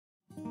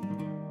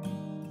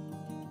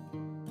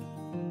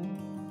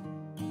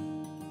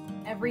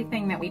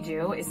Everything that we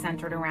do is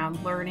centered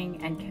around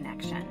learning and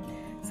connection.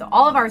 So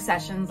all of our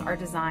sessions are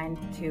designed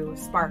to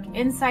spark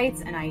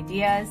insights and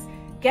ideas,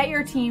 get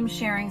your team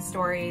sharing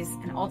stories,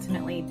 and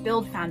ultimately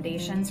build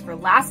foundations for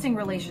lasting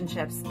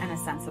relationships and a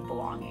sense of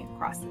belonging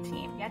across the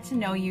team. Get to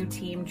know you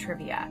team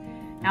trivia.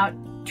 Now,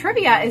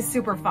 trivia is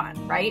super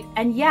fun, right?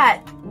 And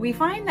yet we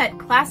find that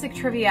classic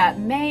trivia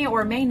may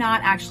or may not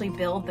actually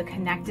build the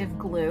connective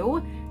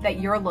glue that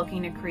you're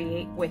looking to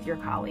create with your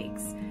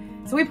colleagues.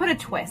 So we put a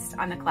twist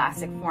on the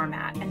classic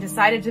format and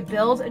decided to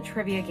build a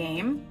trivia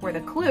game where the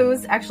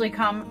clues actually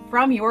come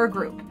from your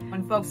group.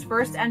 When folks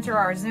first enter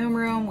our Zoom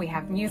room, we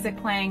have music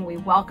playing, we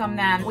welcome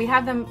them, we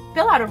have them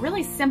fill out a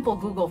really simple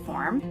Google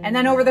form, and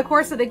then over the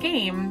course of the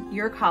game,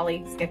 your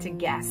colleagues get to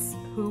guess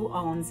who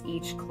owns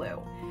each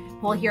clue.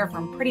 We'll hear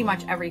from pretty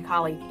much every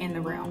colleague in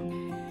the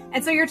room.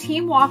 And so your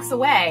team walks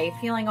away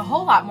feeling a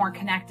whole lot more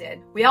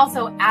connected. We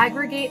also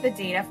aggregate the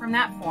data from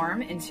that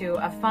form into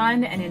a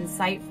fun and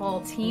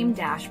insightful team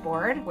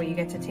dashboard where you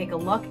get to take a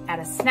look at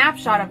a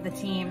snapshot of the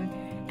team.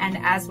 And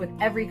as with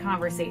every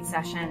Conversate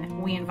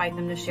session, we invite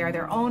them to share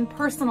their own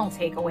personal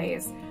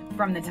takeaways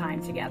from the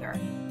time together.